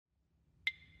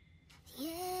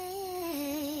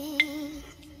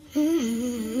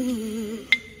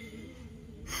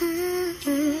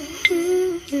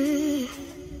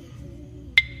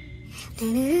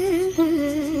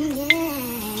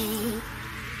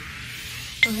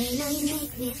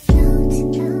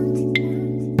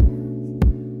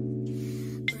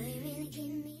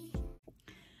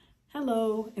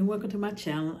Hello and welcome to my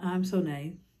channel. I'm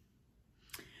Nanette.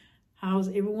 How's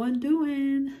everyone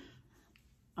doing?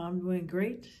 I'm doing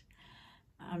great.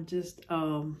 I'm just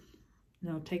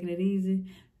taking it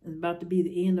easy. It's about to be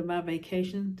the end of my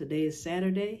vacation. Today is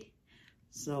Saturday.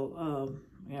 So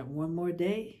I got one more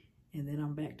day and then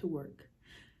I'm back to work,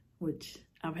 which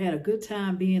I've had a good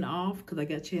time being off because I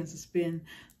got a chance to spend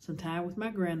some time with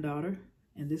my granddaughter.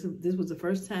 And this was the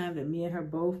first time that me and her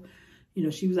both,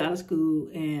 she was out of school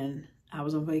and I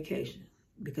was on vacation,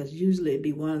 because usually it'd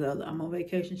be one or the other. I'm on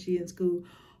vacation, she in school,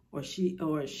 or she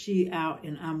out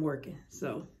and I'm working.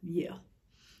 So yeah.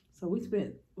 So we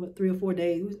spent what, 3 or 4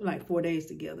 days, like 4 days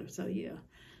together. So yeah.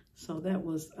 So that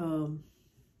was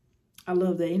I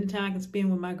love that. Anytime I can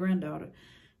spend with my granddaughter,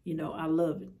 I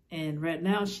love it. And right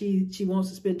now she wants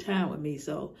to spend time with me.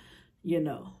 So,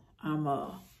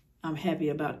 I'm happy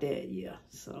about that. Yeah.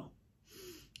 So,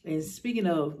 and speaking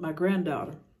of my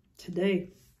granddaughter,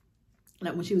 today,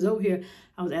 like when she was over here,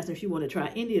 I was asking if she wanted to try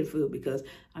Indian food, because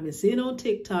I've been seeing on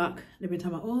TikTok, they've been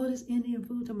talking about, oh, this Indian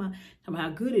food, talking about how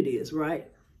good it is, right?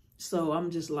 So I'm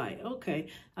just like, okay.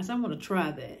 I said, I want to try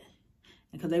that.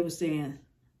 And because they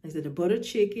said the butter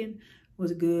chicken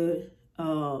was good,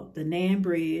 the naan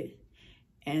bread,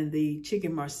 and the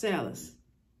chicken marsalas,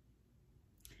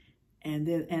 and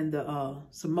the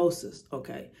samosas.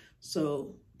 Okay,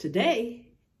 so today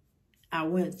I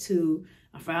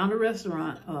found a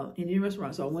restaurant, Indian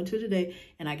restaurant. So I went to it today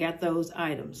and I got those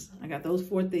items. I got those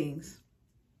 4 things.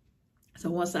 So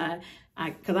once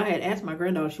because I had asked my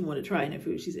granddaughter if she wanted to try Indian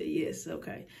food. She said yes.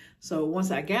 Okay. So once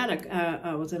I got it,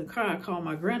 I was in the car. I called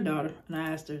my granddaughter and I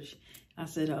asked her. I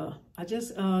said, I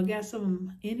just got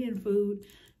some Indian food,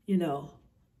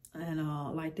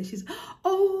 and like this. She's,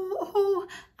 oh,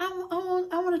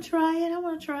 I want to try it. I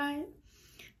want to try it.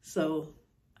 So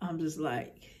I'm just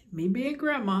like, me being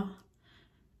grandma,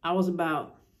 I was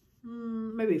about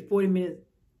maybe 40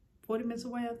 minutes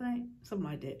away, I think, something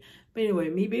like that. But anyway,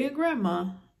 me being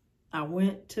grandma, I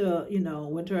went to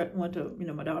my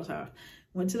daughter's house.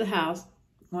 Went to the house.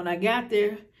 When I got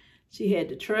there, she had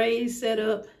the trays set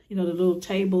up, the little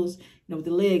tables, with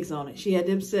the legs on it. She had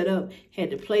them set up,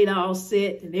 had the plate all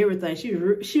set and everything. She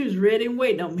was ready and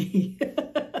waiting on me.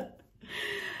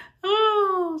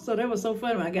 Oh, so that was so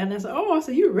funny. When I got in there, I said, oh, I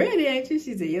said, you ready, ain't you?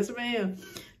 She said, yes, ma'am.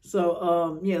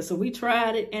 So, yeah, so we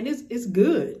tried it, and it's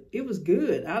good. It was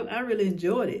good. I really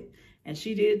enjoyed it, and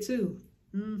she did too.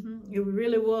 It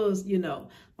really was,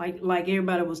 like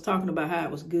everybody was talking about how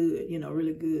it was good,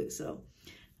 really good. So,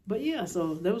 but yeah,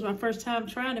 so that was my first time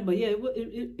trying it, but yeah,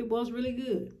 it was really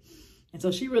good. And so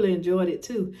she really enjoyed it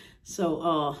too.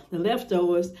 So, the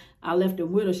leftovers, I left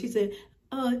them with her. She said,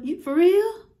 you for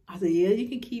real? I said, yeah, you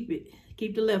can keep it.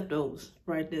 Keep the leftovers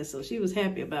right there. So she was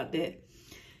happy about that.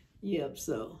 Yep.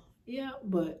 So, yeah,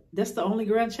 but that's the only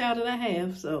grandchild that I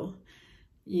have. So,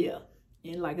 yeah.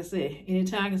 And like I said,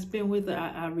 anytime I can spend with her,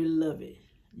 I really love it.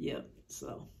 Yep.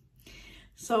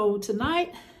 So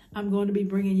tonight, I'm going to be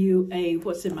bringing you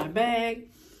what's in my bag.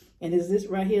 And is this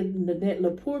right here, the Nanette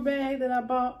Lapore bag that I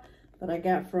bought, that I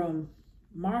got from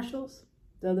Marshall's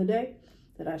the other day,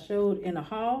 that I showed in a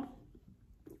haul.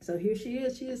 So here she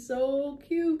is. She is so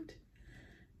cute.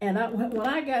 And when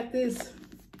I got this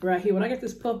right here, when I got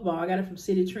this puff ball, I got it from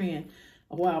City Trend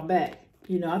a while back.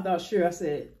 I thought, sure, I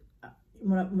said,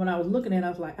 when I was looking at it, I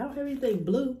was like, I don't have anything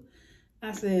blue.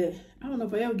 I said, I don't know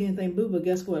if I ever get anything blue, but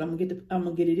guess what? I'm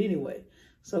gonna get it anyway.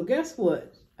 So guess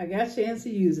what? I got a chance to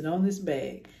use it on this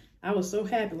bag. I was so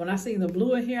happy. When I seen the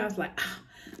blue in here, I was like,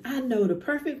 I know the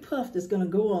perfect puff that's gonna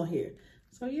go on here.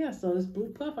 So yeah, so this blue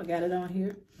puff, I got it on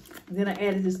here. And then I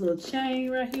added this little chain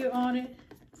right here on it.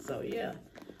 So yeah,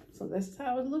 so that's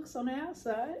how it looks on the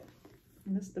outside.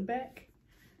 And that's the back.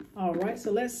 All right,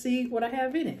 so let's see what I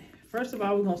have in it. First of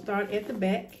all, we're gonna start at the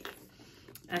back.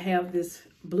 I have this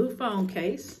blue phone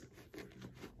case.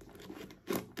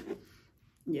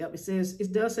 Yep,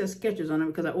 it does say Skechers on it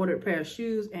because I ordered a pair of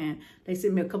shoes and they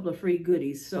sent me a couple of free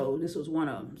goodies. So this was one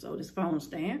of them. So this phone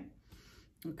stand.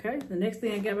 Okay, the next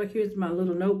thing I got right here is my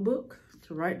little notebook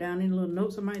to write down any little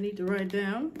notes I might need to write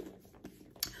down.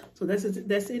 So that's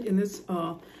it in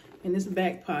this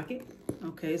back pocket.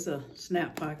 Okay, it's a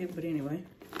snap pocket, but anyway.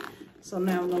 So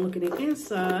now I'm gonna look at the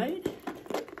inside.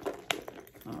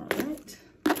 All right.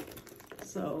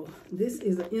 So this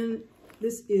is an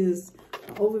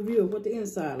overview of what the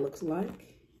inside looks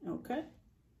like. Okay.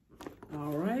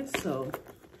 All right. So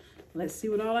let's see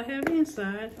what all I have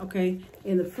inside. Okay.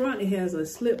 In the front, it has a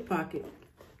slip pocket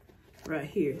right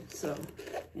here. So,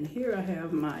 and here I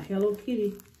have my Hello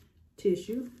Kitty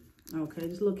tissue. Okay,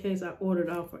 this little case I ordered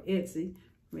off of Etsy,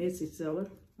 from Etsy seller.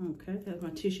 Okay, has my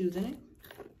tissues in it.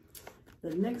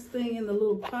 The next thing in the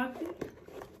little pocket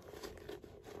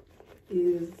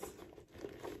is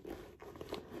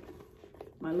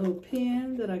my little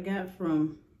pen that I got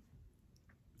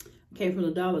came from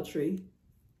the Dollar Tree.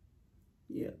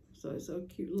 Yeah, so it's a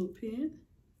cute little pen.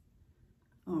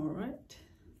 All right.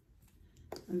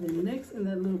 And then next in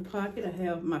that little pocket, I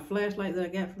have my flashlight that I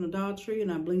got from the Dollar Tree,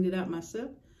 and I blinged it out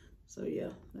myself. So yeah,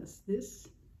 that's this.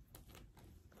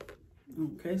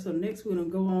 Okay, so next we're gonna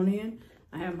go on in.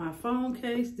 I have my phone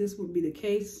case. This would be the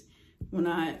case when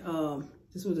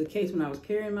this was the case when I was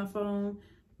carrying my phone.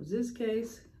 Was this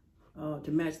case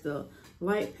to match the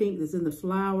light pink that's in the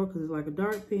flower, because it's like a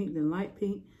dark pink, then light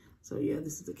pink. So yeah,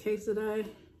 this is the case that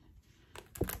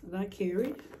I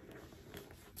carried.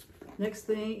 Next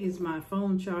thing is my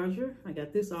phone charger. I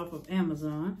got this off of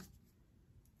Amazon.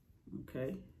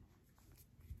 Okay.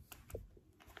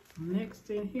 Next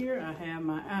in here, I have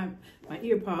my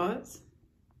ear pods.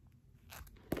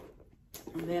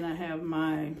 And then I have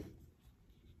my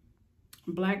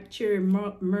black cherry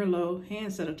Merlot hand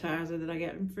sanitizer that I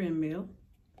got in friend mail.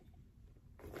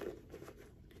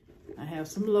 I have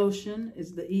some lotion.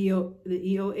 It's the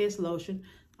EOS lotion.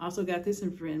 Also got this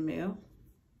in friend mail.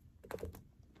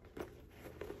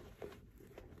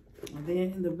 And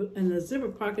then in the zipper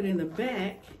pocket in the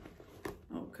back,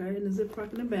 okay, in the zipper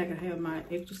pocket in the back, I have my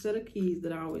extra set of keys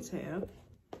that I always have.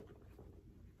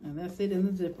 And that's it in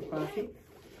the zipper pocket.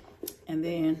 And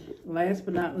then last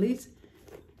but not least,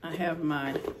 I have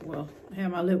my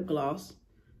lip gloss.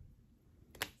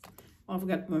 Oh, I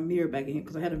forgot to put my mirror back in here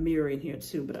because I had a mirror in here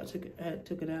too, but I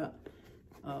took it out.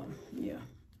 Yeah.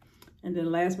 And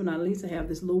then last but not least, I have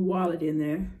this little wallet in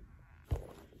there.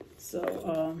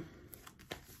 So,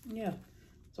 yeah.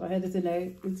 So I had this in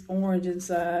there. It's orange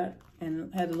inside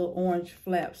and had a little orange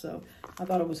flap. So I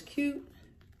thought it was cute.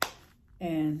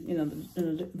 And, you know,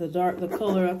 the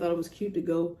color, I thought it was cute to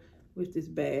go with this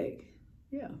bag.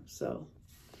 Yeah, so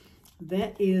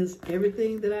that is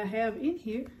everything that I have in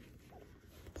here.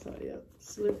 So yeah,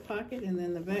 slip pocket, and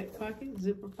then the back pocket,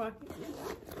 zipper pocket.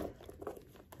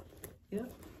 Yeah.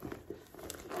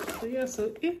 So yeah,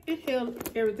 so it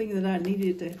held everything that I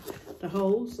needed to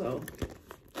hold. So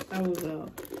I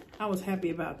was happy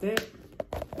about that.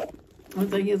 One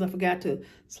thing is I forgot to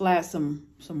slide some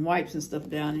wipes and stuff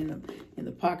down in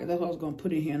the pocket. That's what I was gonna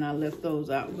put in here, and I left those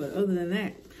out. But other than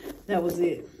that, that was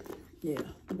it. Yeah,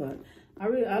 but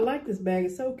I like this bag.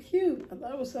 It's so cute. I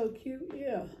thought it was so cute.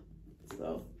 Yeah.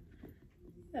 So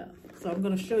yeah. So I'm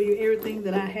gonna show you everything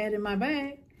that I had in my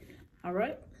bag. All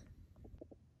right.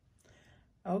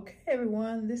 Okay,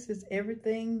 everyone. This is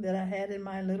everything that I had in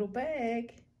my little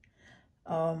bag.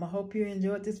 I hope you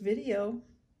enjoyed this video.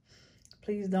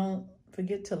 Please don't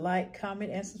forget to like,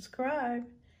 comment, and subscribe,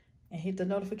 and hit the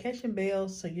notification bell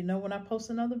so you know when I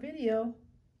post another video.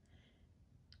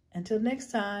 Until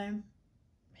next time,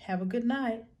 have a good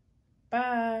night.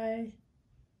 Bye.